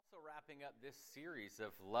wrapping up this series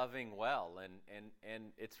of loving well, and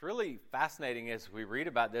it's really fascinating as we read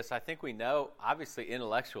about this. I think we know, obviously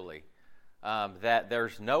intellectually, that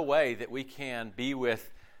there's no way that we can be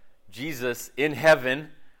with Jesus in heaven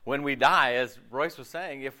when we die, as Royce was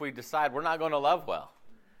saying, if we decide we're not going to love well.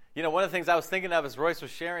 You know, one of the things I was thinking of as Royce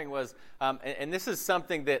was sharing was, and this is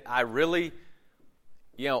something that I really,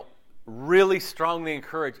 really strongly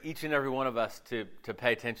encourage each and every one of us to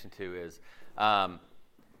pay attention to is,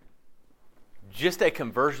 just a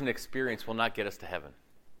conversion experience will not get us to heaven.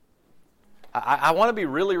 I want to be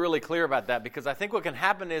really, really clear about that, because I think what can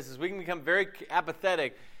happen is we can become very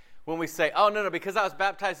apathetic when we say, oh, no, because I was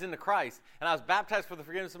baptized into Christ, and I was baptized for the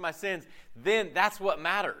forgiveness of my sins, then that's what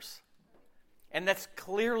matters. And that's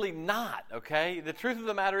clearly not, okay? The truth of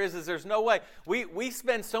the matter is there's no way. We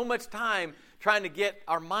spend so much time trying to get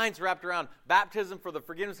our minds wrapped around baptism for the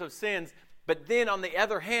forgiveness of sins, but then on the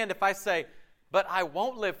other hand, if I say, but I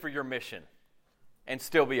won't live for your mission and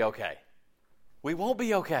still be okay. We won't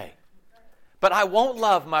be okay. But I won't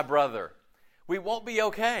love my brother. We won't be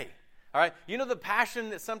okay. All right? You know the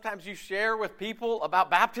passion that sometimes you share with people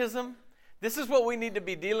about baptism? This is what we need to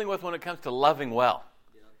be dealing with when it comes to loving well.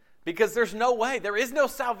 Because there's no way, there is no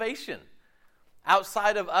salvation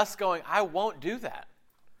outside of us going, I won't do that.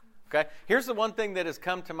 Okay? Here's the one thing that has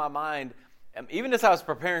come to my mind, even as I was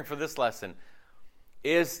preparing for this lesson,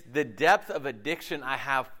 is the depth of addiction I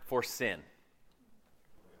have for sin.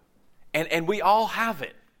 And we all have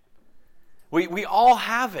it. We all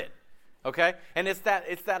have it. Okay? And it's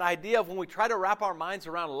that idea of when we try to wrap our minds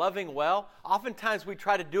around loving well, oftentimes we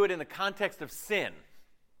try to do it in the context of sin.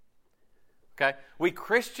 Okay? We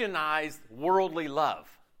Christianize worldly love.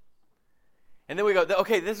 And then we go,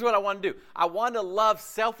 okay, this is what I want to do. I want to love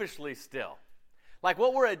selfishly still. Like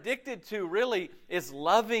what we're addicted to really is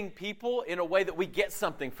loving people in a way that we get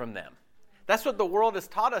something from them. That's what the world has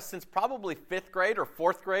taught us since probably 5th grade or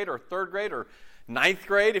 4th grade or 3rd grade or 9th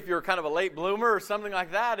grade, if you're kind of a late bloomer or something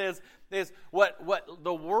like that, is what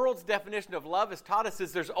the world's definition of love has taught us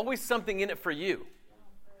is there's always something in it for you.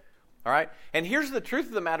 All right? And here's the truth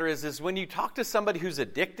of the matter is when you talk to somebody who's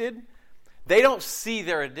addicted, they don't see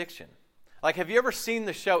their addiction. Like, have you ever seen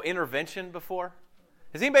the show Intervention before?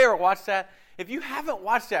 Has anybody ever watched that? If you haven't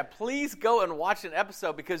watched that, please go and watch an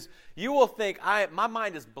episode, because you will think, my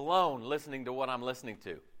mind is blown listening to what I'm listening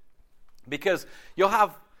to. Because you'll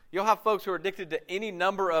have folks who are addicted to any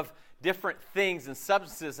number of different things and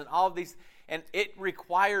substances and all of these, and it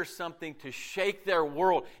requires something to shake their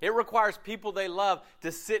world. It requires people they love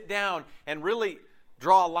to sit down and really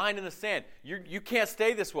draw a line in the sand. You can't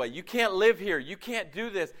stay this way. You can't live here. You can't do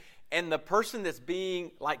this. And the person that's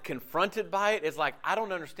being confronted by it is like, I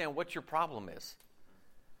don't understand what your problem is.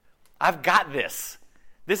 I've got this.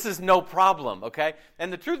 This is no problem, okay?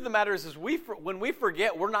 And the truth of the matter is when we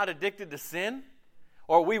forget we're not addicted to sin,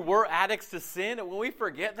 or we were addicts to sin, and when we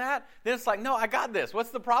forget that, then it's like, no, I got this.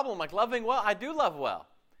 What's the problem? Like loving well, I do love well.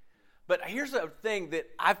 But here's a thing that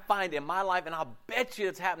I find in my life, and I'll bet you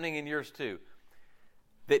it's happening in yours too,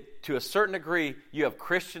 that to a certain degree, you have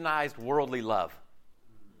Christianized worldly love.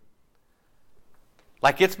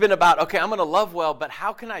 Like it's been about, okay, I'm going to love well, but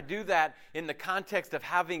how can I do that in the context of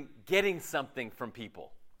getting something from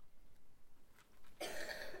people?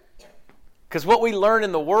 Because what we learn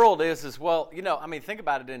in the world is well, think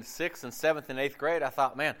about it in 6th and 7th and 8th grade. I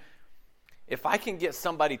thought, man, if I can get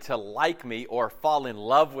somebody to like me or fall in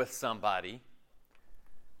love with somebody,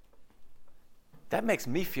 that makes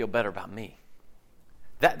me feel better about me.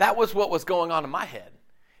 That was what was going on in my head.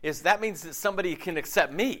 That means that somebody can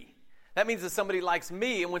accept me. That means that somebody likes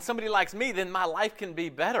me, and when somebody likes me, then my life can be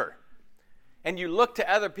better. And you look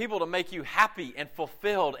to other people to make you happy and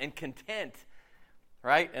fulfilled and content,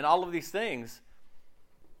 right? And all of these things.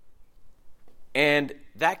 And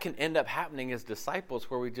that can end up happening as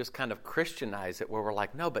disciples where we just kind of Christianize it, where we're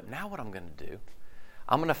like, no, but now what I'm going to do,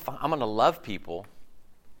 I'm going to love people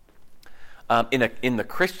in the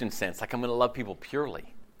Christian sense. Like I'm going to love people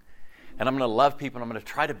purely. And I'm going to love people, and I'm going to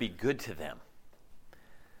try to be good to them.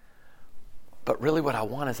 But really what I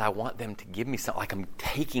want is I want them to give me something, like I'm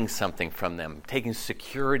taking something from them, taking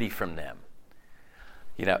security from them.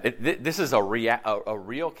 This is a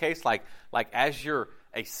real case, like as you're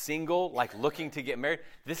a single, like looking to get married,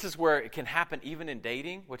 this is where it can happen even in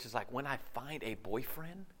dating, which is like when I find a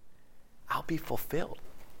boyfriend, I'll be fulfilled.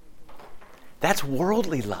 That's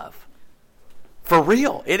worldly love. For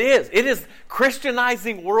real, it is. It is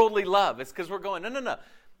Christianizing worldly love. It's because we're going, no.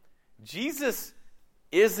 Jesus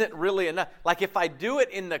isn't really enough. Like if I do it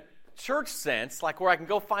in the church sense, like where I can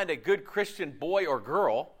go find a good Christian boy or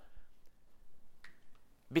girl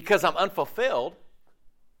because I'm unfulfilled,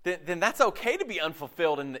 then that's okay to be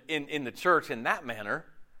unfulfilled in the church in that manner.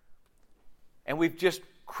 And we've just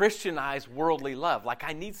Christianized worldly love. Like,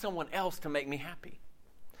 I need someone else to make me happy.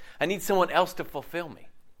 I need someone else to fulfill me.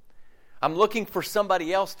 I'm looking for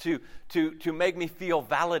somebody else to make me feel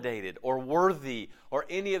validated or worthy or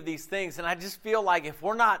any of these things. And I just feel like if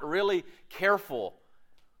we're not really careful,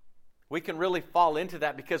 we can really fall into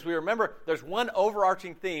that, because we remember there's one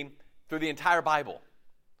overarching theme through the entire Bible,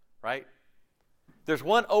 right? There's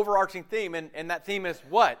one overarching theme, and that theme is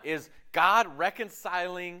what? Is God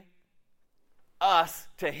reconciling us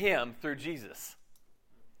to Him through Jesus.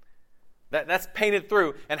 That's painted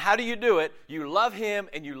through. And how do you do it? You love Him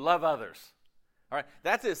and you love others. All right?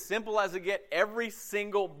 That's as simple as it gets. Every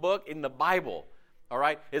single book in the Bible, all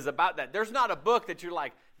right, is about that. There's not a book that you're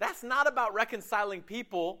like, that's not about reconciling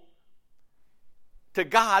people to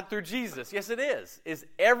God through Jesus. Yes, it is. Is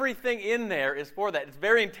everything in there is for that. It's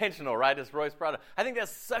very intentional, right, as Royce brought up. I think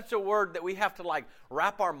that's such a word that we have to, like,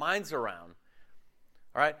 wrap our minds around.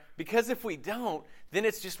 All right? Because if we don't, then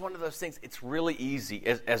it's just one of those things. It's really easy,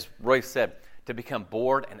 as Royce said, to become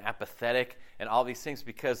bored and apathetic and all these things,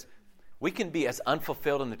 because we can be as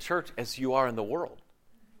unfulfilled in the church as you are in the world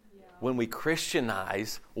when we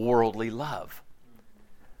Christianize worldly love.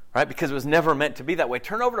 Right? Because it was never meant to be that way.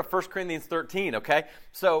 Turn over to 1 Corinthians 13, okay?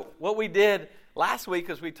 So what we did last week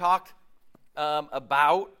is we talked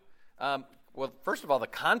about, well, first of all, the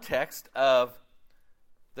context of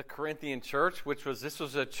the Corinthian church, this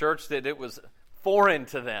was a church that it was foreign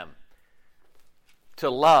to them to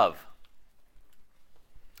love.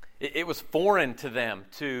 It was foreign to them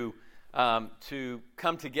to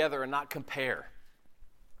come together and not compare.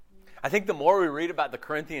 I think the more we read about the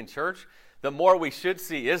Corinthian church, the more we should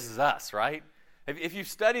see, this is us, right? If you've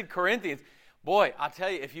studied Corinthians, boy, I'll tell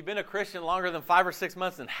you, if you've been a Christian longer than 5 or 6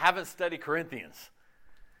 months and haven't studied Corinthians,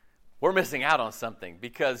 we're missing out on something,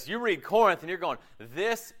 because you read Corinth and you're going,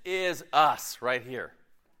 this is us right here.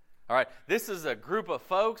 All right, this is a group of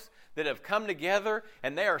folks that have come together,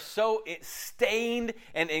 and they are so stained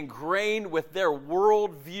and ingrained with their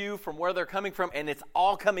worldview from where they're coming from, and it's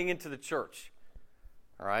all coming into the church.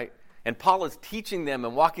 All right? And Paul is teaching them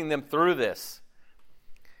and walking them through this.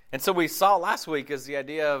 And so we saw last week is the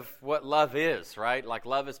idea of what love is, right? Like,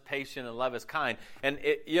 love is patient and love is kind. And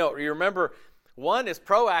you remember, one is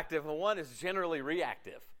proactive and one is generally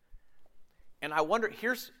reactive. And I wonder,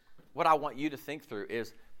 here's what I want you to think through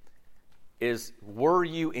is were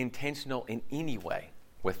you intentional in any way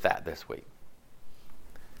with that this week?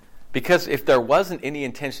 Because if there wasn't any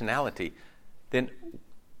intentionality, then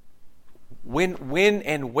when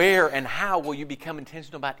and where and how will you become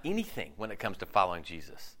intentional about anything when it comes to following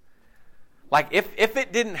Jesus? Like, if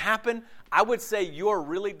it didn't happen, I would say you're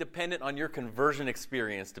really dependent on your conversion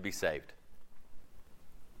experience to be saved.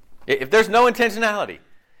 If there's no intentionality,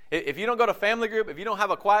 if you don't go to family group, if you don't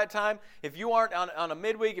have a quiet time, if you aren't on a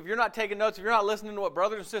midweek, if you're not taking notes, if you're not listening to what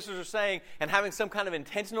brothers and sisters are saying and having some kind of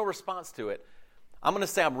intentional response to it, I'm going to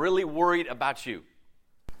say I'm really worried about you.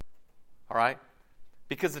 All right?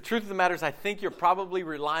 Because the truth of the matter is, I think you're probably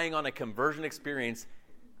relying on a conversion experience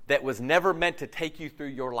that was never meant to take you through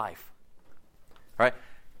your life. All right?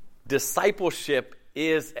 Discipleship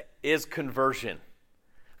is conversion.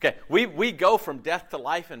 Okay, we go from death to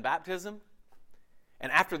life in baptism,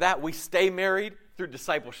 and after that, we stay married through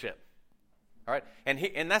discipleship. All right?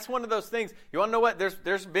 And that's one of those things. You want to know what?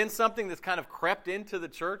 There's been something that's kind of crept into the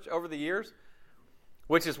church over the years,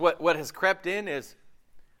 which is what has crept in is,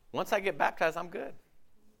 once I get baptized, I'm good.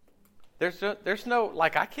 There's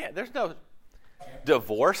no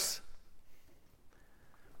divorce.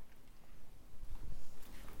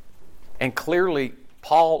 And clearly,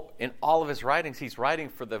 Paul, in all of his writings, he's writing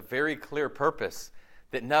for the very clear purpose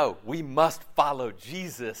that, no, we must follow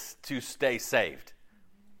Jesus to stay saved.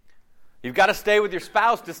 You've got to stay with your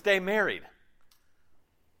spouse to stay married.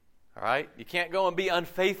 All right? You can't go and be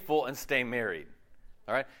unfaithful and stay married.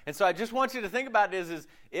 All right? And so I just want you to think about it is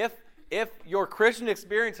if your Christian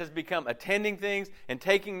experience has become attending things and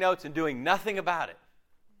taking notes and doing nothing about it,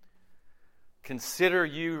 consider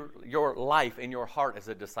your life and your heart as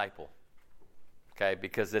a disciple. Okay,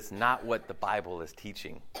 because it's not what the Bible is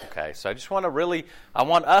teaching. Okay, so I just want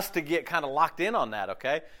us to get kind of locked in on that,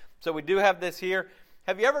 okay? So we do have this here.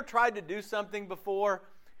 Have you ever tried to do something before?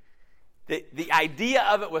 The idea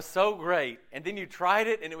of it was so great, and then you tried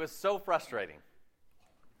it, and it was so frustrating.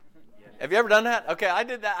 Have you ever done that? Okay, I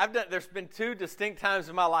did that. There's been 2 distinct times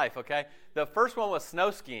in my life, okay? The first one was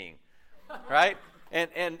snow skiing, right?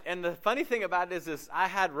 And the funny thing about it is I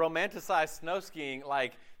had romanticized snow skiing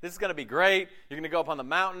like This is going to be great. You're going to go up on the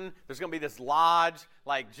mountain. There's going to be this lodge,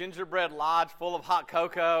 like gingerbread lodge full of hot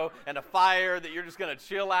cocoa and a fire that you're just going to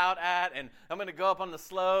chill out at. And I'm going to go up on the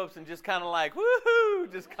slopes and just kind of like,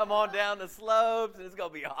 woohoo, just come on down the slopes, and it's going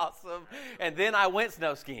to be awesome. And then I went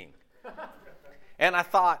snow skiing. And I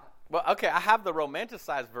thought, well, okay, I have the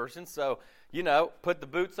romanticized version. So, put the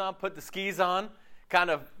boots on, put the skis on, kind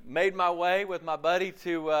of made my way with my buddy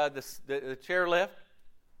to the chairlift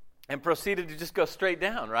and proceeded to just go straight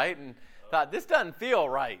down, right? And thought, this doesn't feel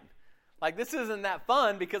right. Like, this isn't that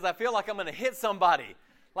fun because I feel like I'm going to hit somebody.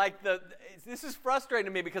 Like, this is frustrating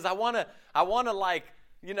to me because I want to like,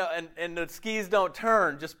 and the skis don't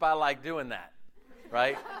turn just by, like, doing that,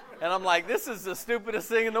 right? And I'm like, this is the stupidest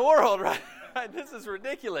thing in the world, right? This is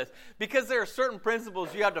ridiculous because there are certain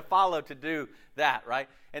principles you have to follow to do that, right?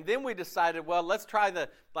 And then we decided, well, let's try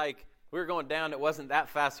we were going down. It wasn't that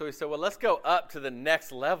fast, so we said, well, let's go up to the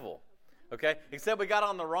next level, okay? Except we got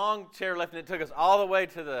on the wrong chairlift, and it took us all the way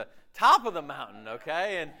to the top of the mountain,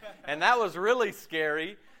 okay? And that was really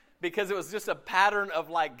scary because it was just a pattern of,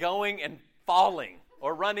 like, going and falling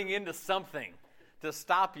or running into something to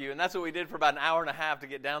stop you. And that's what we did for about an hour and a half to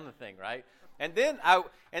get down the thing, right? And then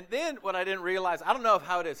what I didn't realize, I don't know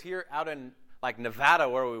how it is here out in like Nevada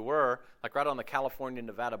where we were, like right on the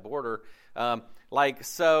California-Nevada border,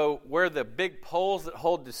 so where the big poles that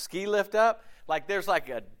hold the ski lift up, like there's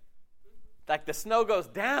like the snow goes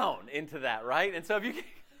down into that, right? And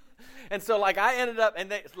so I ended up,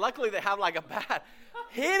 and luckily they have like a bat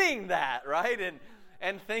hitting that, right?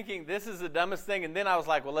 And thinking, this is the dumbest thing. And then I was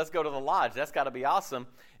like, well, let's go to the lodge. That's got to be awesome.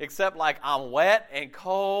 Except, like, I'm wet and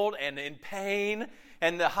cold and in pain.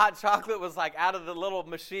 And the hot chocolate was, like, out of the little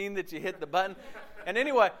machine that you hit the button. And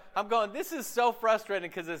anyway, I'm going, this is so frustrating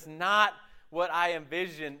because it's not what I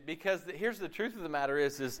envisioned. Because here's the truth of the matter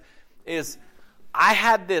is I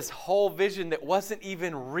had this whole vision that wasn't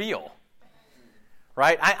even real.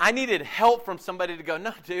 Right? I needed help from somebody to go,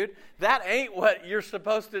 no, dude, that ain't what you're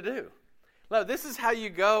supposed to do. No, this is how you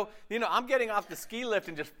go. I'm getting off the ski lift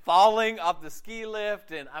and just falling off the ski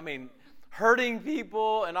lift and, hurting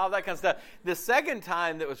people and all that kind of stuff. The second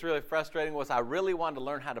time that was really frustrating was I really wanted to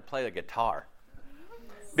learn how to play the guitar.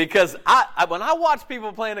 Because when I watch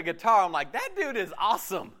people playing a guitar, I'm like, that dude is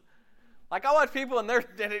awesome. Like, I watch people and they're,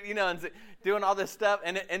 doing all this stuff.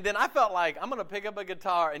 And then I felt like I'm going to pick up a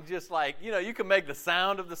guitar and just like, you can make the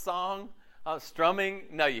sound of the song strumming.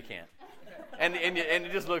 No, you can't. And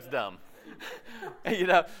it just looks dumb.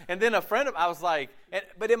 And then I was like,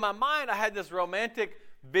 but in my mind, I had this romantic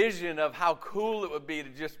vision of how cool it would be to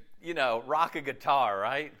just, rock a guitar,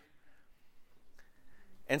 right?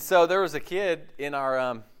 And so there was a kid in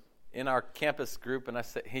our campus group, and I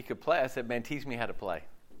said he could play. I said, man, teach me how to play.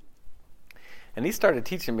 And he started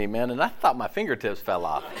teaching me, man, and I thought my fingertips fell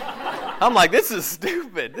off. I'm like, this is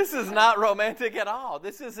stupid. This is not romantic at all.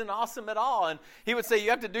 This isn't awesome at all. And he would say,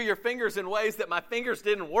 you have to do your fingers in ways that my fingers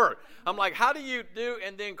didn't work. I'm like, how do you do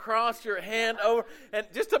and then cross your hand over and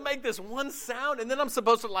just to make this one sound, and then I'm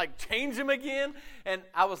supposed to like change them again? And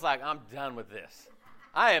I was like, I'm done with this.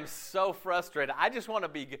 I am so frustrated. I just want to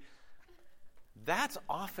be. That's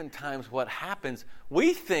oftentimes what happens.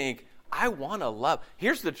 We think, I want to love.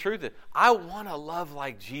 Here's the truth. I want to love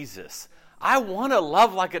like Jesus. I want to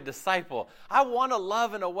love like a disciple. I want to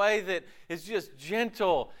love in a way that is just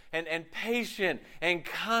gentle and patient and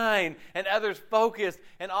kind and others focused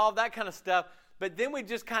and all that kind of stuff. But then we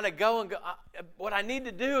just kind of go and go, what I need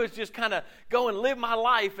to do is just kind of go and live my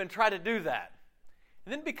life and try to do that.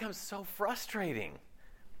 And then it becomes so frustrating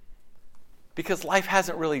because life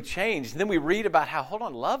hasn't really changed. And then we read about how,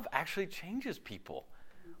 love actually changes people.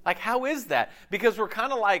 Like, how is that? Because we're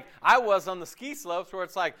kind of like I was on the ski slopes where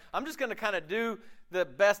it's like, I'm just going to kind of do the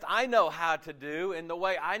best I know how to do and the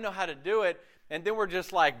way I know how to do it. And then we're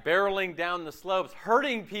just like barreling down the slopes,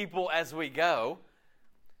 hurting people as we go.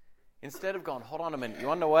 Instead of going, hold on a minute. You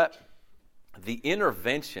want to know what? The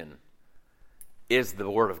intervention is the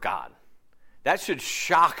Word of God. That should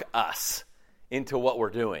shock us into what we're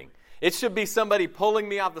doing. It should be somebody pulling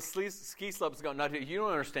me off the ski slopes going, no, dude, you don't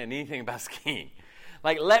understand anything about skiing.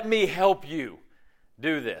 Like, let me help you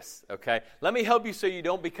do this, okay? Let me help you so you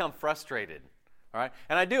don't become frustrated, all right?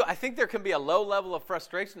 And I think there can be a low level of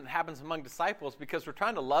frustration that happens among disciples because we're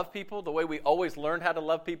trying to love people the way we always learned how to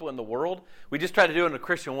love people in the world. We just try to do it in a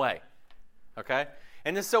Christian way, okay?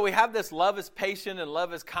 And then so we have this love is patient and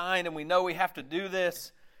love is kind, and we know we have to do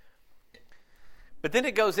this. But then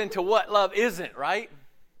it goes into what love isn't, right?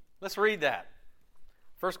 Let's read that.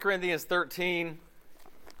 1 Corinthians 13.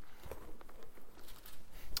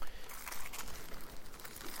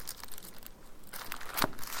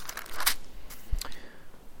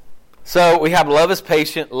 So we have love is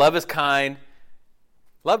patient, love is kind.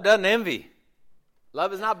 Love doesn't envy.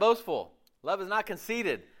 Love is not boastful. Love is not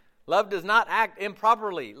conceited. Love does not act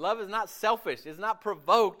improperly. Love is not selfish, is not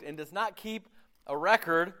provoked, and does not keep a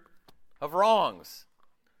record of wrongs.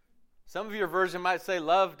 Some of your version might say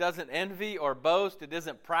love doesn't envy or boast. It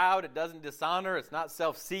isn't proud. It doesn't dishonor. It's not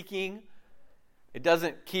self-seeking. It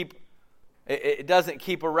doesn't keep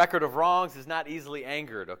a record of wrongs. It's not easily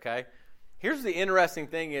angered, okay? Here's the interesting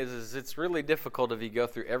thing is it's really difficult if you go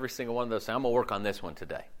through every single one of those. So I'm going to work on this one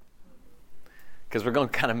today because we're going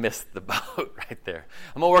to kind of miss the boat right there.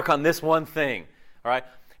 I'm going to work on this one thing, all right?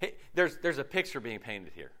 Hey, there's a picture being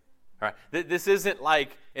painted here, all right? This isn't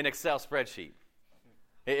like an Excel spreadsheet.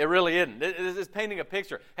 It really isn't. This is painting a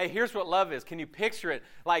picture. Hey, here's what love is. Can you picture it?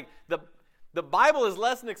 Like the Bible is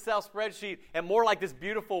less an Excel spreadsheet and more like this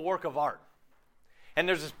beautiful work of art. And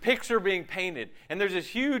there's this picture being painted. And there's this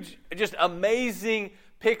huge, just amazing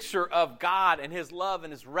picture of God and His love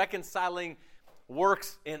and His reconciling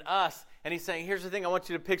works in us. And He's saying, here's the thing. I want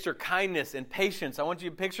you to picture kindness and patience. I want you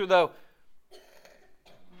to picture, though,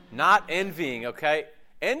 not envying, okay?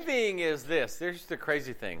 Envying is this. There's the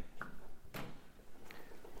crazy thing.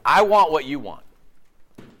 I want what you want.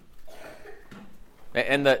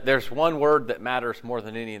 And there's one word that matters more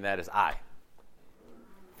than any, and that is I.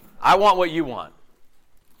 I want what you want,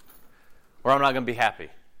 or I'm not going to be happy.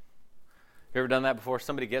 You ever done that before?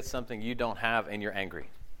 Somebody gets something you don't have, and you're angry.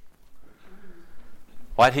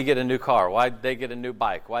 Why'd he get a new car? Why'd they get a new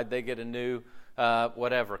bike? Why'd they get a new,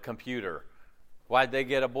 computer? Why'd they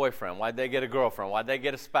get a boyfriend? Why'd they get a girlfriend? Why'd they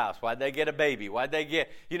get a spouse? Why'd they get a baby? Why'd they get,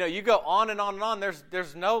 you go on and on and on.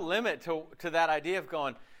 There's no limit to that idea of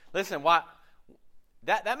going, listen, why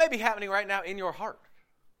that may be happening right now in your heart.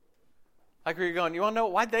 Like where you're going, you want to know,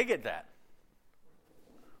 why'd they get that?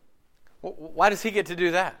 Why does he get to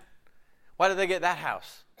do that? Why did they get that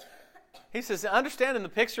house? He says, understanding the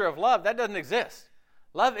picture of love, that doesn't exist.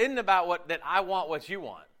 Love isn't about that I want what you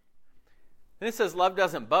want. And it says love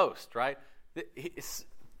doesn't boast, right?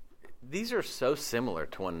 These are so similar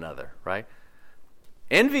to one another, right?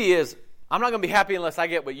 Envy is, I'm not going to be happy unless I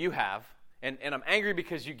get what you have, and I'm angry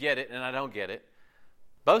because you get it and I don't get it.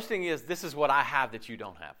 Boasting is, this is what I have that you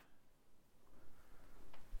don't have.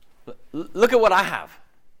 Look at what I have.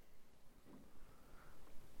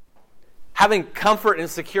 Having comfort and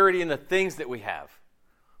security in the things that we have.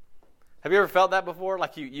 Have you ever felt that before?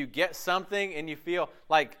 Like you get something and you feel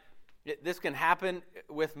like this can happen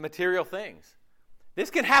with material things. This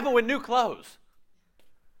can happen with new clothes.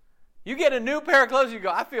 You get a new pair of clothes, you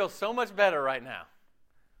go, I feel so much better right now.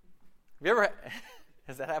 Have you ever,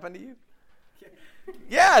 has that happened to you?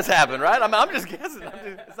 Yeah, it's happened, right? I'm just guessing.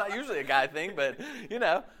 It's not usually a guy thing, but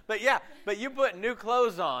But you put new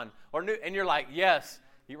clothes on, and you're like, yes,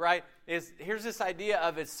 you're right. Here's this idea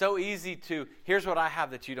of it's so easy to, here's what I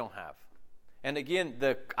have that you don't have. And again,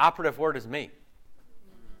 the operative word is me.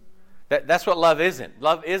 That's what love isn't.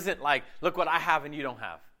 Love isn't like, look what I have and you don't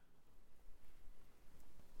have.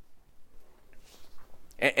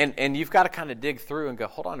 And you've got to kind of dig through and go,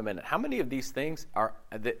 hold on a minute. How many of these things are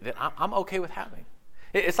that I'm okay with having?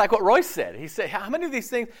 It's like what Royce said. He said, how many of these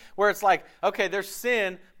things where it's like, okay, there's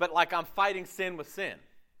sin, but like I'm fighting sin with sin?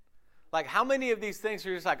 Like how many of these things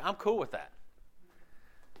are just like, I'm cool with that?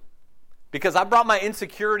 Because I brought my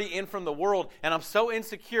insecurity in from the world, and I'm so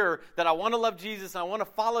insecure that I want to love Jesus, and I want to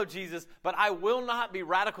follow Jesus, but I will not be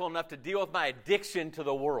radical enough to deal with my addiction to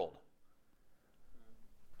the world.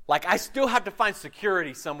 Like I still have to find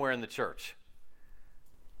security somewhere in the church.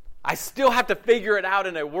 I still have to figure it out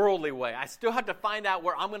in a worldly way. I still have to find out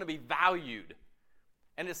where I'm going to be valued.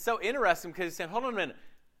 And it's so interesting because he's saying, hold on a minute.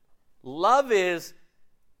 Love is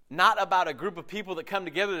not about a group of people that come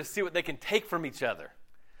together to see what they can take from each other.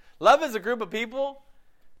 Love is a group of people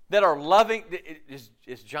that are loving.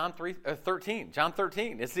 It's John 13. John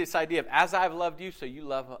 13. It's this idea of as I've loved you, so you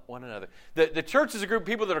love one another. The church is a group of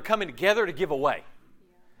people that are coming together to give away.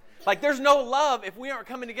 Like there's no love if we aren't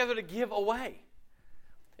coming together to give away.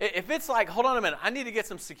 If it's like, hold on a minute, I need to get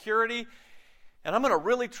some security, and I'm going to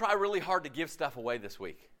really try really hard to give stuff away this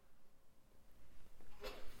week.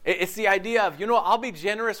 It's the idea of, I'll be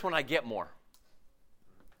generous when I get more.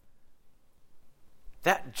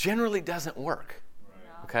 That generally doesn't work,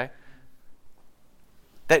 okay?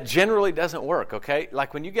 That generally doesn't work, okay?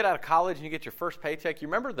 Like when you get out of college and you get your first paycheck, you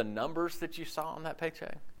remember the numbers that you saw on that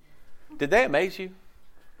paycheck? Did they amaze you?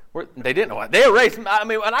 They didn't know what. They erased. I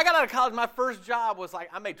mean, when I got out of college, my first job was like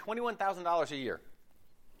I made $21,000 a year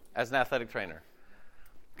as an athletic trainer,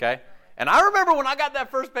 okay? And I remember when I got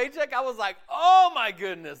that first paycheck, I was like, oh my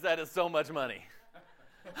goodness, that is so much money.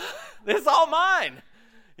 It's all mine.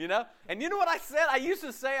 you know? And you know what I said? I used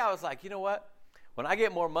to say, I was like, you know what? When I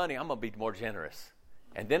get more money, I'm going to be more generous.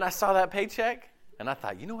 And then I saw that paycheck, and I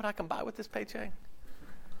thought, you know what I can buy with this paycheck?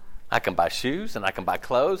 I can buy shoes, and I can buy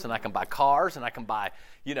clothes, and I can buy cars, and I can buy,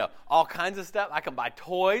 you know, all kinds of stuff. I can buy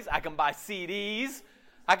toys. I can buy CDs.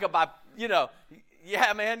 I can buy, you know,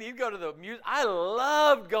 yeah, man, you go to the music. I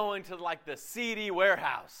loved going to, like, the CD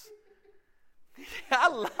warehouse. I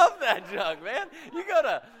love that junk, man. You go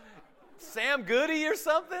to Sam Goody or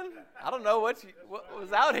something. I don't know what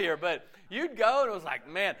was out here, but you'd go, and it was like,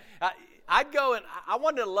 man, I'd go, and I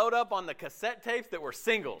wanted to load up on the cassette tapes that were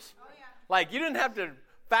singles. Oh, yeah. Like, you didn't have to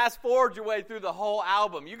fast forward your way through the whole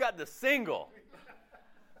album. You got the single.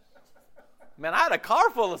 Man, I had a car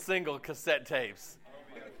full of single cassette tapes.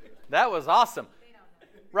 That was awesome.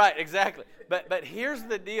 Right, exactly. But here's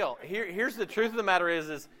the deal. Here's the truth of the matter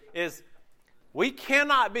is we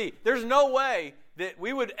cannot be. There's no way that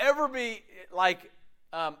we would ever be like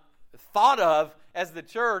thought of as the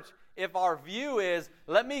church if our view is,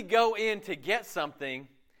 let me go in to get something,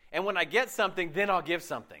 and when I get something, then I'll give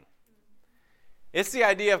something. It's the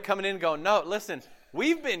idea of coming in and going, no, listen,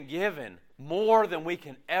 we've been given more than we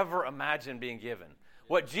can ever imagine being given.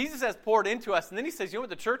 What Jesus has poured into us, and then he says, you know what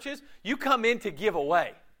the church is? You come in to give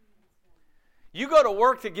away. You go to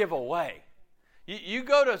work to give away. You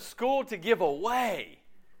go to school to give away.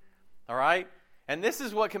 All right? And this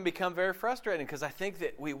is what can become very frustrating because I think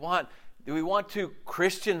that we want to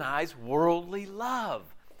Christianize worldly love.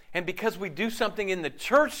 And because we do something in the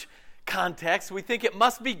church context, we think it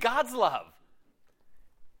must be God's love.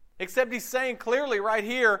 Except he's saying clearly right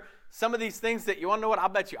here, some of these things that, you want to know what? I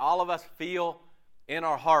bet you all of us feel in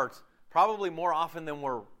our hearts, probably more often than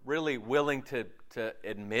we're really willing to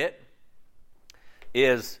admit,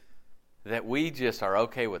 is that we just are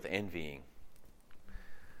okay with envying.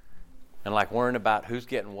 And like worrying about who's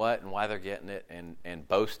getting what and why they're getting it and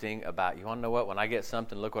boasting about, you want to know what? When I get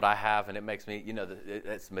something, look what I have, and it makes me, you know,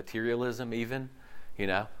 that's materialism even, you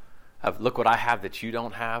know. Look what I have that you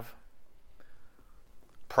don't have.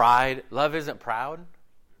 Pride. Love isn't proud,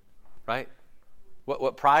 right?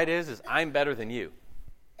 What pride is I'm better than you.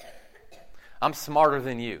 I'm smarter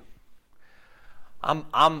than you.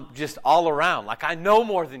 I'm just all around. Like I know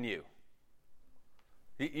more than you.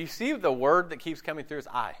 You see the word that keeps coming through is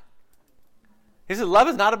I. He says love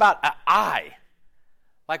is not about I.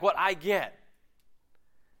 Like what I get.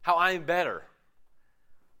 How I'm better.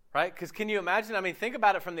 Right? Because can you imagine? I mean, think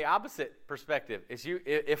about it from the opposite perspective.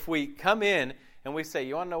 If we come in and we say,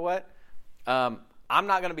 you want to know what? I'm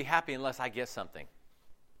not going to be happy unless I get something.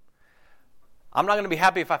 I'm not going to be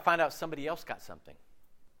happy if I find out somebody else got something.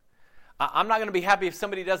 I'm not going to be happy if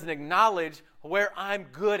somebody doesn't acknowledge where I'm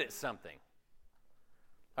good at something.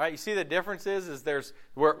 All right, you see the difference is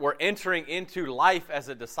we're entering into life as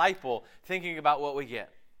a disciple thinking about what we get.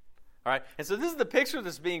 All right, and so this is the picture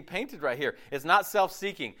that's being painted right here. It's not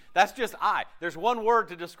self-seeking. That's just I. There's one word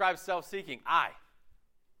to describe self-seeking, I.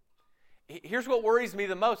 Here's what worries me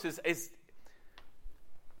the most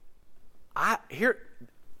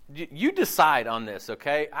you decide on this,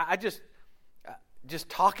 okay? I just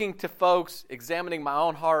talking to folks, examining my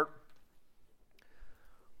own heart.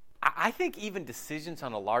 I think even decisions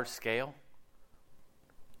on a large scale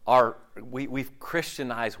we've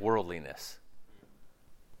Christianized worldliness.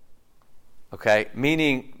 Okay?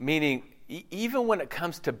 Meaning even when it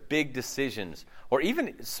comes to big decisions, or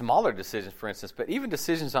even smaller decisions, for instance, but even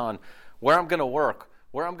decisions on where I'm going to work,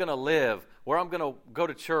 where I'm going to live, where I'm going to go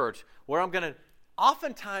to church, where I'm going to...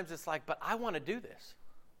 Oftentimes it's like, but I want to do this.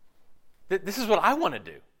 This is what I want to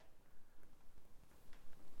do.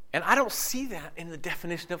 And I don't see that in the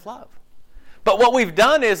definition of love. But what we've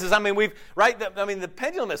done is the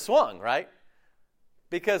pendulum has swung, right?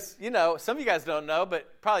 Because, you know, some of you guys don't know,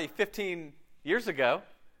 but probably 15 years ago,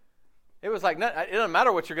 it was like, no, it doesn't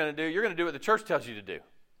matter what you're going to do. You're going to do what the church tells you to do.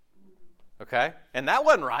 Okay? And that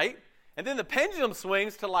wasn't right. And then the pendulum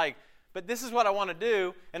swings to like, but this is what I want to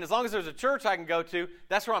do, and as long as there's a church I can go to,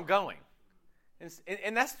 that's where I'm going.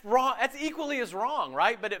 And that's wrong. That's equally as wrong,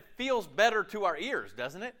 right? But it feels better to our ears,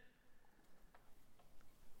 doesn't it?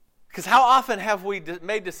 Because how often have we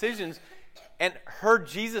made decisions and heard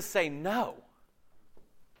Jesus say no?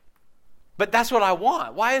 But that's what I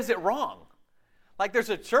want. Why is it wrong? Like there's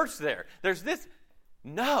a church there. There's this.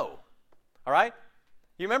 No. All right?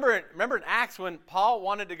 You remember in Acts when Paul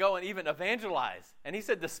wanted to go and even evangelize, and he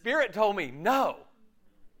said, the Spirit told me no.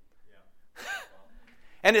 Yeah.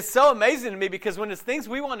 And it's so amazing to me because when it's things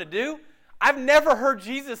we want to do, I've never heard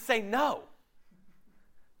Jesus say no.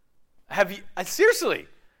 Have you? Seriously,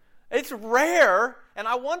 it's rare, and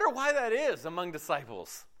I wonder why that is among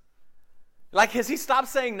disciples. Like, has he stopped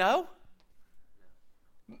saying no?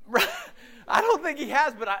 I don't think he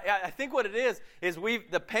has, but I think what it is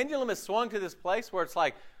the pendulum has swung to this place where it's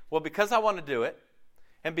like, well, because I want to do it,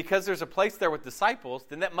 and because there's a place there with disciples,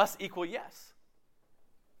 then that must equal yes.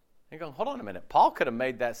 And you're going, hold on a minute. Paul could have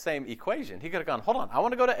made that same equation. He could have gone, hold on, I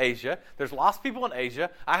want to go to Asia. There's lost people in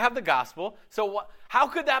Asia. I have the gospel. So how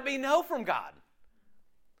could that be no from God?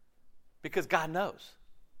 Because God knows.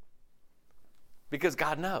 Because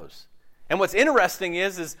God knows. And what's interesting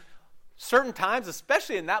is certain times,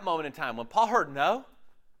 especially in that moment in time, when Paul heard no,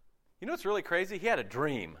 you know what's really crazy? He had a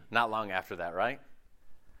dream not long after that, right?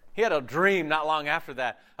 He had a dream not long after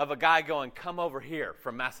that of a guy going, come over here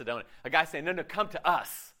from Macedonia. A guy saying, no, come to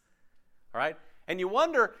us. All right? And you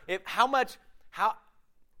wonder if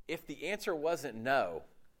the answer wasn't no,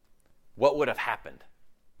 what would have happened?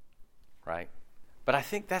 Right? But I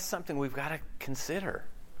think that's something we've got to consider.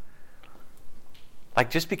 Like,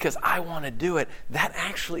 just because I want to do it, that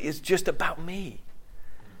actually is just about me.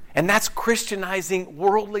 And that's Christianizing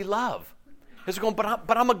worldly love. It's going,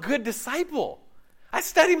 but I'm a good disciple. I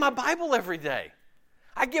study my Bible every day.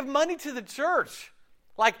 I give money to the church.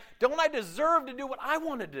 Like, don't I deserve to do what I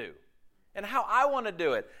want to do and how I want to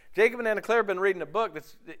do it? Jacob and Anna Claire have been reading a book.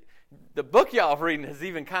 The book y'all are reading has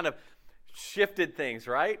even kind of shifted things,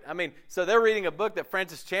 right? I mean, so they're reading a book that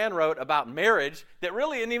Francis Chan wrote about marriage that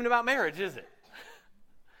really isn't even about marriage, is it?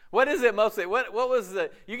 What is it mostly? What was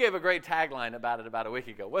you gave a great tagline about it about a week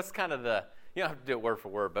ago. What's kind of you don't have to do it word for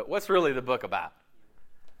word, but what's really the book about?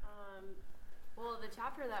 Well, the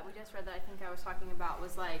chapter that we just read that I think I was talking about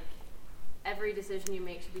was like, every decision you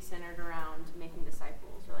make should be centered around making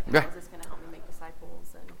disciples, or like, how is this going to help me make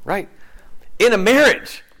disciples? And right. In a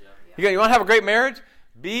marriage. Yeah. You want to have a great marriage?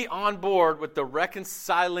 Be on board with the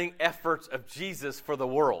reconciling efforts of Jesus for the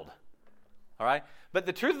world. All right? But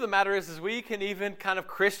the truth of the matter is we can even kind of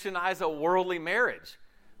Christianize a worldly marriage.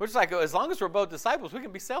 Which is like, as long as we're both disciples, we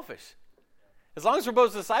can be selfish. As long as we're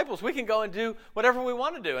both disciples, we can go and do whatever we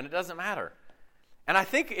want to do, and it doesn't matter. And I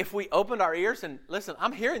think if we opened our ears and listen,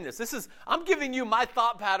 I'm hearing this. I'm giving you my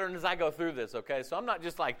thought pattern as I go through this, okay? So I'm not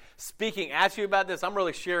just like speaking at you about this. I'm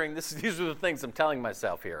really sharing this. These are the things I'm telling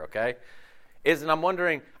myself here, okay? And I'm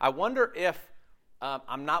wondering, I wonder if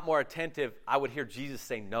I'm not more attentive, I would hear Jesus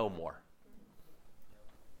say no more.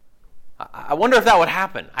 I wonder if that would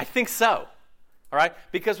happen. I think so, all right?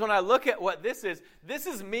 Because when I look at what this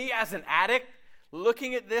is me as an addict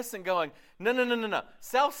looking at this and going, no.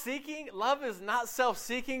 Self-seeking, love is not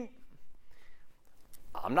self-seeking.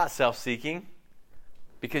 I'm not self-seeking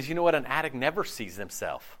because you know what? An addict never sees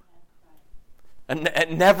himself. And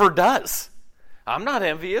it never does. I'm not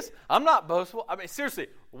envious. I'm not boastful. I mean, seriously,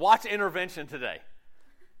 watch Intervention today.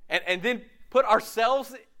 And then put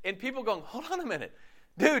ourselves in people going, hold on a minute.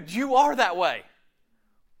 Dude, you are that way.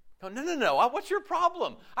 No. What's your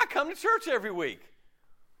problem? I come to church every week.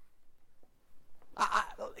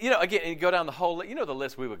 Again, you go down the whole, the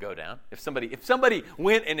list we would go down. If somebody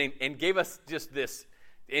went and gave us just this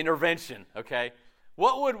intervention, okay,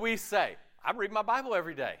 what would we say? I read my Bible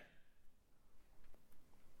every day.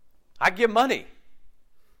 I give money.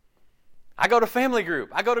 I go to family group.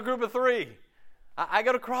 I go to group of 3. I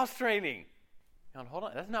go to cross training. Now, hold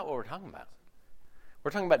on, that's not what we're talking about.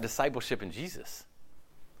 We're talking about discipleship in Jesus.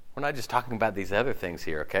 We're not just talking about these other things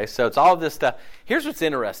here, okay? So it's all of this stuff. Here's what's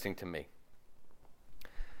interesting to me.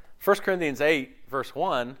 1 Corinthians 8, verse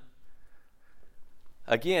 1,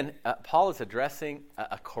 again, Paul is addressing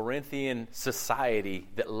a Corinthian society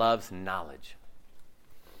that loves knowledge.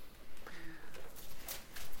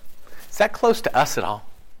 Is that close to us at all?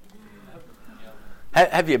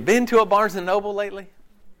 Have you been to a Barnes & Noble lately?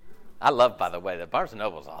 I love, by the way, that Barnes &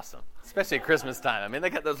 Noble is awesome, especially at Christmas time. I mean, they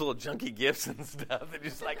got those little junky gifts and stuff. They're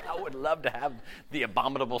just like, I would love to have the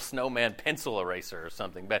Abominable Snowman pencil eraser or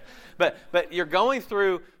something. But you're going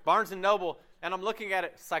through Barnes & Noble, and I'm looking at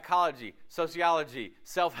it, psychology, sociology,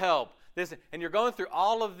 self-help, this, and you're going through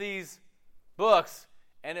all of these books,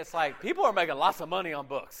 and it's like, people are making lots of money on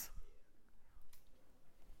books.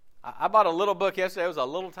 I bought a little book yesterday. It was a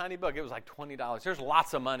little tiny book. It was like $20. There's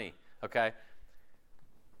lots of money, okay?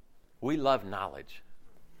 We love knowledge.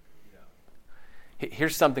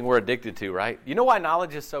 Here's something we're addicted to, right? You know why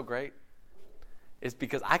knowledge is so great? It's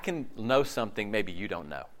because I can know something maybe you don't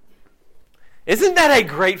know. Isn't that a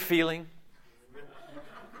great feeling?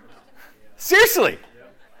 Seriously.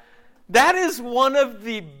 That is one of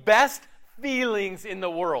the best feelings in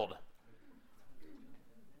the world.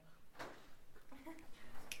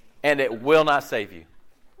 And it will not save you.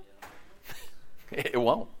 It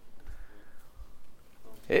won't.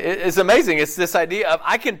 It's amazing. It's this idea of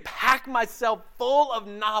I can pack myself full of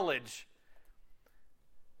knowledge.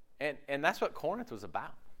 And that's what Corinth was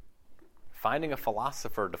about. finding a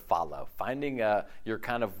philosopher to follow, finding your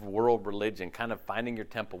kind of world religion, kind of finding your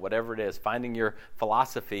temple, whatever it is, finding your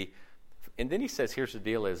philosophy. And then he says, here's the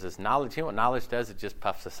deal is knowledge. You know what knowledge does? It just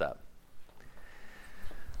puffs us up.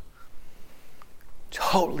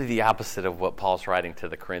 Totally the opposite of what Paul's writing to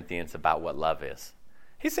the Corinthians about what love is.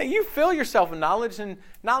 He's saying you fill yourself with knowledge, and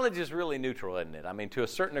knowledge is really neutral, isn't it? I mean, to a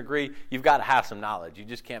certain degree, you've got to have some knowledge. You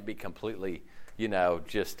just can't be completely,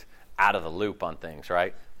 just out of the loop on things,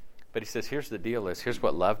 right? But he says, here's the deal here's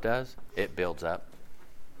what love does. It builds up.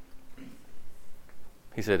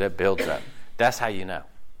 He said, it builds up. That's how you know.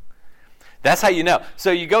 That's how you know.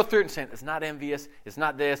 So you go through it and say, it's not envious, it's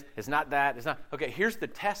not this, it's not that, it's not. Okay, here's the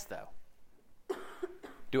test, though.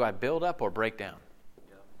 Do I build up or break down?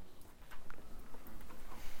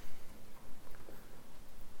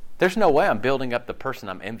 There's no way I'm building up the person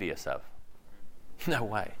I'm envious of. No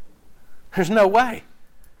way. There's no way.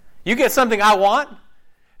 You get something I want,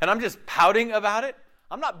 and I'm just pouting about it.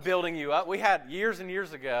 I'm not building you up. We had years and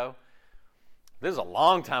years ago, this is a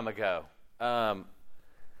long time ago.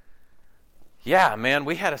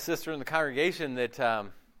 We had a sister in the congregation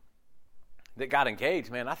that got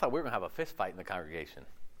engaged. Man, I thought we were going to have a fist fight in the congregation.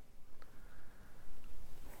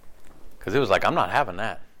 Because it was like, I'm not having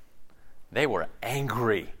that. They were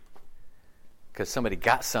angry because somebody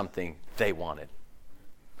got something they wanted.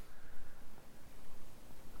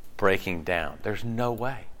 Breaking down. There's no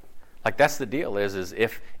way. Like, that's the deal is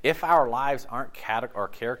if our lives aren't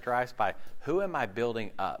characterized by who am I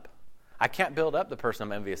building up? I can't build up the person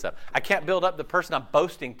I'm envious of. I can't build up the person I'm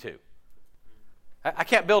boasting to. I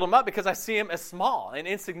can't build them up because I see him as small and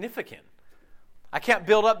insignificant. I can't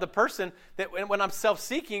build up the person that when I'm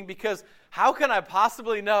self-seeking, because how can I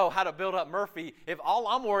possibly know how to build up Murphy if all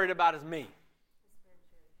I'm worried about is me?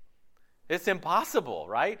 It's impossible,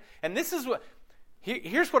 right? And this is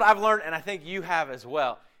here's what I've learned, and I think you have as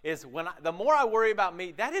well, is the more I worry about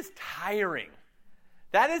me, that is tiring.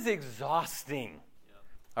 That is exhausting. Yeah.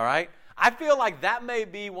 All right? I feel like that may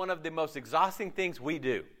be one of the most exhausting things we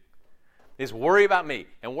do, is worry about me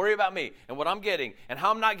and what I'm getting and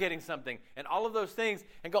how I'm not getting something and all of those things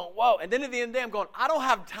and going, whoa. And then at the end of the day, I'm going, I don't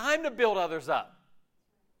have time to build others up.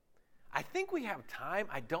 I think we have time.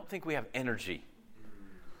 I don't think we have energy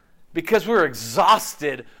because we're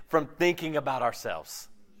exhausted from thinking about ourselves.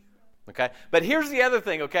 Okay? But here's the other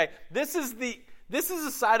thing, okay? This is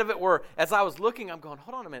the side of it where as I was looking, I'm going,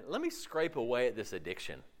 hold on a minute. Let me scrape away at this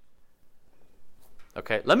addiction.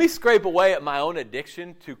 Okay, let me scrape away at my own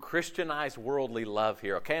addiction to Christianized worldly love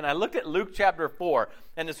here, okay? And I looked at Luke chapter 4,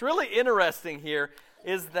 and it's really interesting here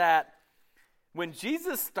is that when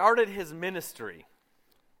Jesus started his ministry,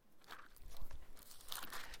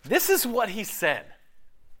 this is what he said.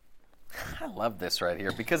 I love this right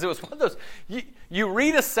here because it was one of those, you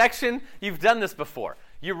read a section, you've done this before.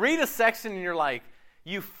 You read a section and you're like,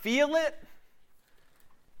 you feel it,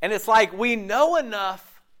 and it's like we know enough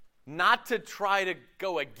not to try to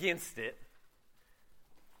go against it,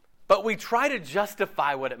 but we try to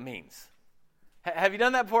justify what it means. Have you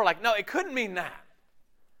done that before? Like, no, it couldn't mean that.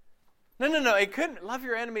 No, it couldn't. Love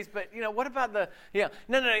your enemies, but what about no,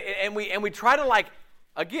 and we try to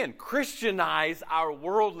again, Christianize our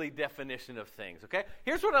worldly definition of things, okay?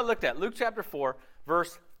 Here's what I looked at. Luke chapter 4,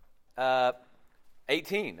 verse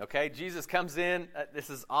 18, okay? Jesus comes in.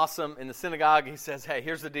 This is awesome. In the synagogue, he says, hey,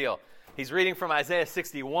 here's the deal. He's reading from Isaiah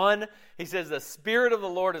 61. He says, the Spirit of the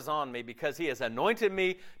Lord is on me because he has anointed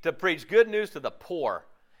me to preach good news to the poor.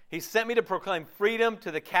 He sent me to proclaim freedom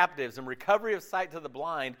to the captives and recovery of sight to the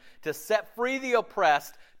blind, to set free the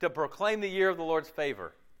oppressed, to proclaim the year of the Lord's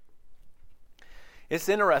favor. It's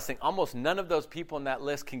interesting. Almost none of those people in that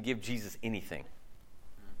list can give Jesus anything.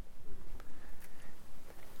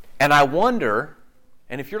 And I wonder,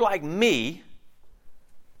 and if you're like me,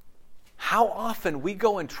 how often we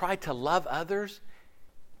go and try to love others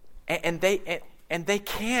and they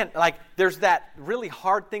can't. Like, there's that really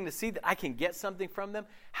hard thing to see that I can get something from them.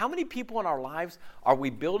 How many people in our lives are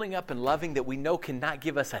we building up and loving that we know cannot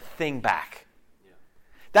give us a thing back? Yeah.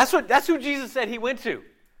 That's who Jesus said he went to.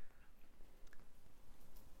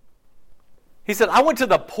 He said, I went to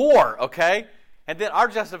the poor, okay? And then our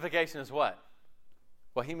justification is what?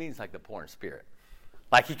 Well, he means like the poor in spirit.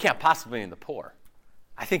 Like he can't possibly mean the poor.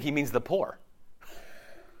 I think he means the poor.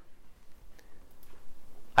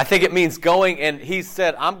 I think it means going, and he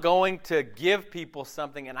said, I'm going to give people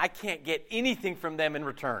something, and I can't get anything from them in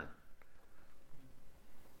return.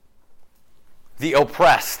 The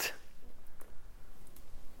oppressed.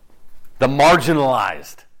 The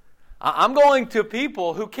marginalized. I'm going to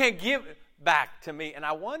people who can't give back to me, and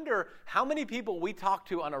I wonder how many people we talk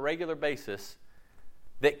to on a regular basis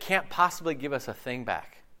that can't possibly give us a thing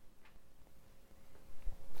back.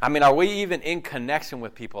 I mean, are we even in connection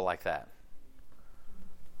with people like that?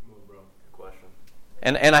 Come on, bro. Good question.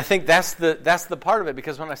 And I think that's the part of it,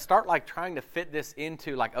 because when I start like trying to fit this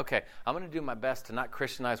into like, okay, I'm going to do my best to not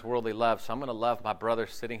Christianize worldly love, so I'm going to love my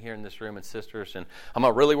brothers sitting here in this room and sisters, and I'm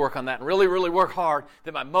going to really work on that and really, really work hard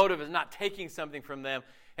that my motive is not taking something from them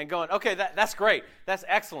and going, okay, that's great, that's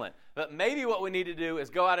excellent, but maybe what we need to do is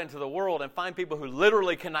go out into the world and find people who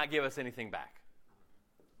literally cannot give us anything back.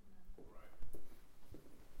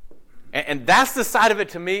 And that's the side of it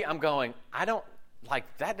to me. I'm going, I don't, like,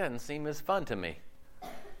 that doesn't seem as fun to me.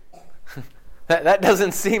 that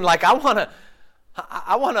doesn't seem like I want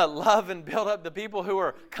to love and build up the people who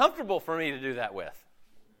are comfortable for me to do that with.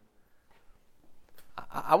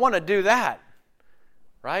 I want to do that,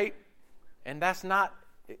 right? And that's not,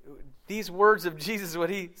 these words of Jesus, what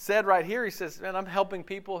he said right here, he says, man, I'm helping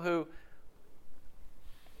people who,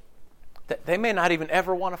 they may not even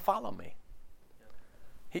ever want to follow me.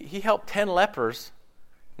 He helped 10 lepers.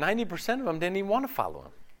 90% of them didn't even want to follow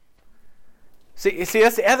him. See,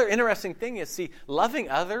 that's the other interesting thing is, loving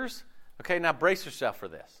others, okay, now brace yourself for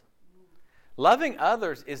this. Loving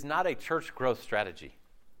others is not a church growth strategy.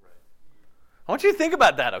 I want you to think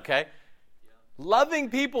about that, okay? Loving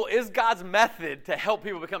people is God's method to help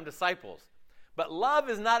people become disciples. But love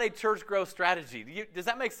is not a church growth strategy. Does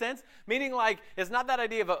that make sense? Meaning, like, it's not that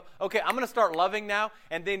idea of, okay, I'm going to start loving now,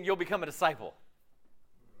 and then you'll become a disciple.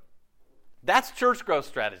 That's church growth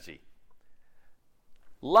strategy.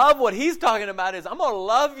 Love, what he's talking about is, I'm going to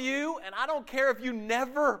love you, and I don't care if you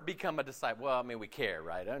never become a disciple. Well, I mean, we care,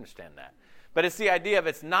 right? I understand that. But it's the idea of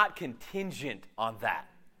it's not contingent on that.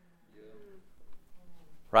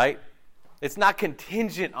 Right? It's not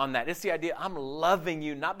contingent on that. It's the idea, I'm loving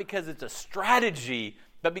you, not because it's a strategy,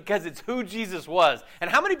 but because it's who Jesus was. And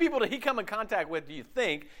how many people did he come in contact with, do you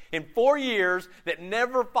think, in 4 years that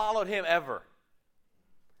never followed him ever?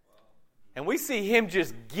 And we see him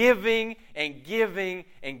just giving and giving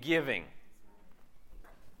and giving.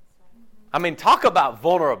 I mean, talk about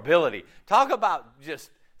vulnerability. Talk about just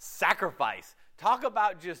sacrifice. Talk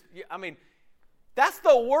about just, I mean, that's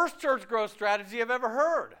the worst church growth strategy I've ever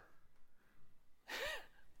heard.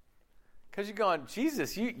 Because you're going,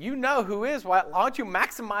 Jesus, you know who is. Why don't you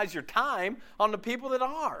maximize your time on the people that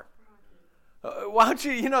are? Why don't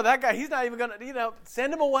you, that guy, he's not even going to,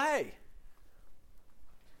 send him away.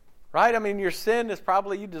 Right? I mean, your sin is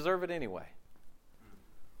probably, you deserve it anyway.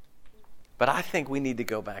 But I think we need to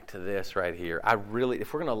go back to this right here.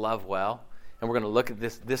 If we're going to love well, and we're going to look at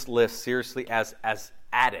this list seriously as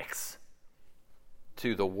addicts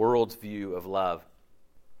to the world's view of love,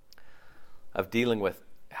 of dealing with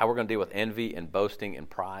how we're going to deal with envy and boasting and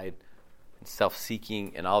pride and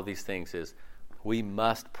self-seeking and all these things, is we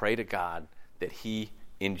must pray to God that he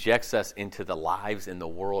injects us into the lives in the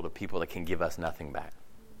world of people that can give us nothing back.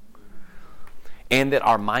 And that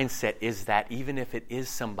our mindset is that even if it is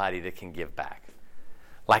somebody that can give back,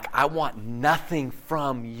 like, I want nothing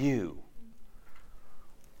from you.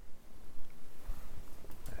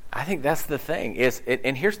 I think that's the thing.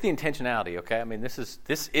 And here's the intentionality, okay? I mean, this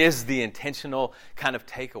is the intentional kind of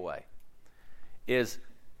takeaway. Is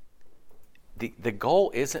the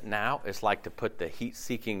goal isn't now, it's like to put the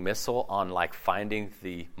heat-seeking missile on, like, finding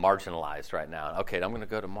the marginalized right now. Okay, I'm going to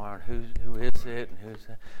go tomorrow, and who is it, and who's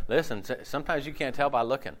that? Listen, sometimes you can't tell by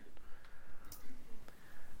looking.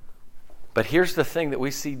 But here's the thing that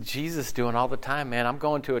we see Jesus doing all the time, man. I'm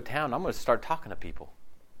going to a town, I'm going to start talking to people.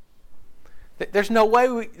 There's no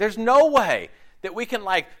way that we can,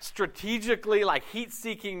 like, strategically, like,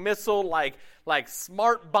 heat-seeking missile, like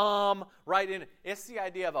smart bomb right in. It's the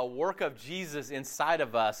idea of a work of Jesus inside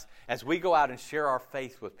of us as we go out and share our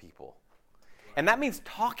faith with people. And that means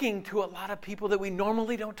talking to a lot of people that we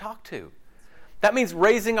normally don't talk to. That means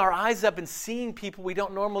raising our eyes up and seeing people we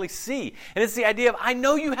don't normally see. And it's the idea of, I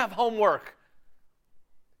know you have homework,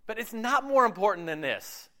 but it's not more important than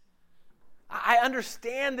this. I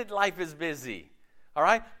understand that life is busy, all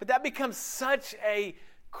right? But that becomes such a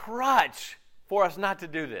crutch for us not to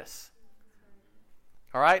do this.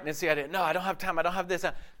 All right? And it's the idea, no, I don't have time, I don't have this.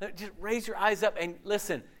 No, just raise your eyes up and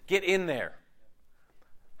listen, get in there.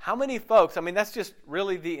 How many folks, I mean, that's just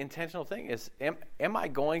really the intentional thing is, am I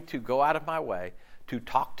going to go out of my way to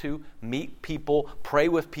talk to, meet people, pray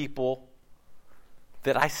with people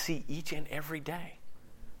that I see each and every day?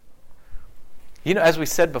 As we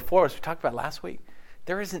said before, as we talked about last week,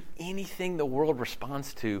 there isn't anything the world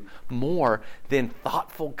responds to more than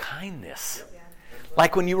thoughtful kindness. Yeah.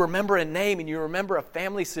 Like when you remember a name and you remember a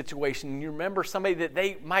family situation and you remember somebody that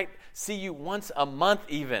they might see you once a month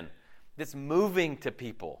even, that's moving to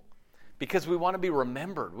people. Because we want to be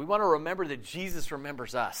remembered. We want to remember that Jesus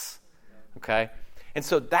remembers us. Okay? And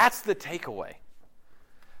so that's the takeaway.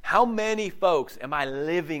 How many folks am I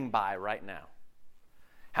living by right now?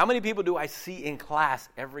 How many people do I see in class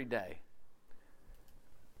every day?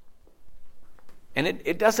 And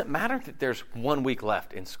it doesn't matter that there's 1 week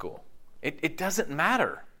left in school. It doesn't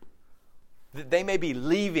matter. They may be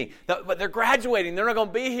leaving, but they're graduating. They're not going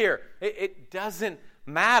to be here. It doesn't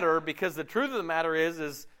matter, because the truth of the matter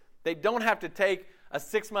is they don't have to take a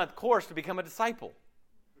 6-month course to become a disciple.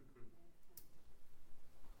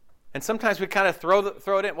 And sometimes we kind of throw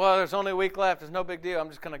it in. Well, there's only a week left. There's no big deal. I'm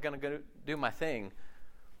just going to go do my thing.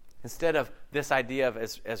 Instead of this idea of,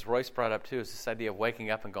 as Royce brought up too, is this idea of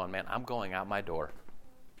waking up and going, man, I'm going out my door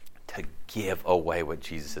to give away what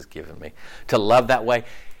Jesus has given me, to love that way.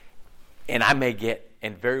 And I may get,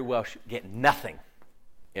 and very well get, nothing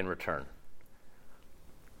in return.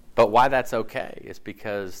 But why that's okay is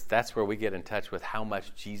because that's where we get in touch with how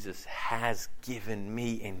much Jesus has given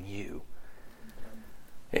me and you.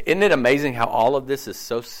 Isn't it amazing how all of this is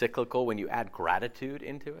so cyclical when you add gratitude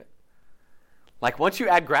into it? Like once you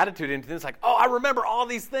add gratitude into this, it's like, oh, I remember all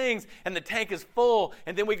these things, and the tank is full,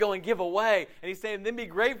 and then we go and give away. And he's saying, then be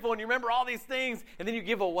grateful, and you remember all these things, and then you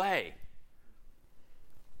give away.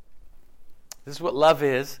 This is what love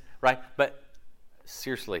is, right? But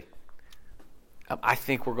seriously, I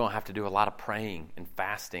think we're going to have to do a lot of praying and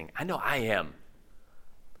fasting. I know I am.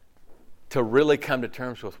 To really come to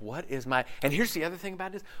terms with what is my... And here's the other thing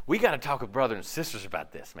about this. We got to talk with brothers and sisters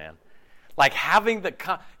about this, man. Like having the...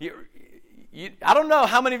 I don't know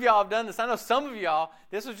how many of y'all have done this. I know some of y'all,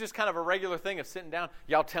 this was just kind of a regular thing of sitting down.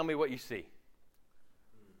 Y'all tell me what you see.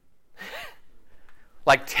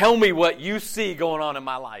 Like, tell me what you see going on in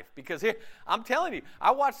my life. Because here, I'm telling you,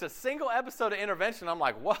 I watched a single episode of Intervention. I'm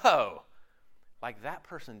like, whoa. Like, that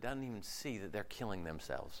person doesn't even see that they're killing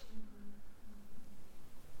themselves.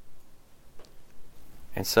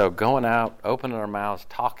 And so going out, opening our mouths,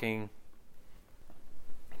 talking,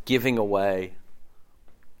 giving away.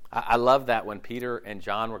 I love that when Peter and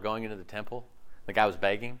John were going into the temple, the guy was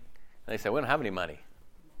begging, and they said, we don't have any money,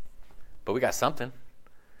 but we got something.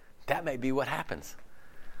 That may be what happens.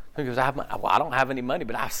 Because I don't have any money,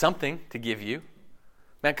 but I have something to give you.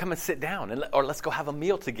 Man, come and sit down, or let's go have a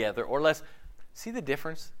meal together, or let's... See the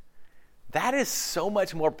difference? That is so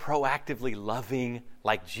much more proactively loving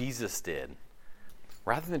like Jesus did,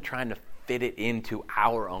 rather than trying to fit it into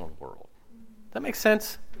our own world. Does that make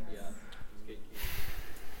sense? Yeah.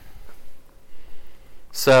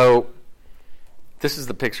 So, this is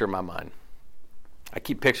the picture in my mind. I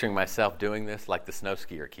keep picturing myself doing this like the snow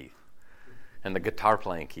skier Keith and the guitar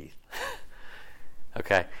playing Keith.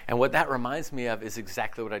 Okay? And what that reminds me of is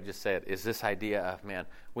exactly what I just said, is this idea of, man,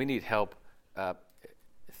 we need help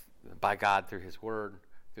by God through His Word,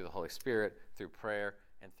 through the Holy Spirit, through prayer,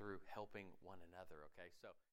 and through helping one another. Okay? So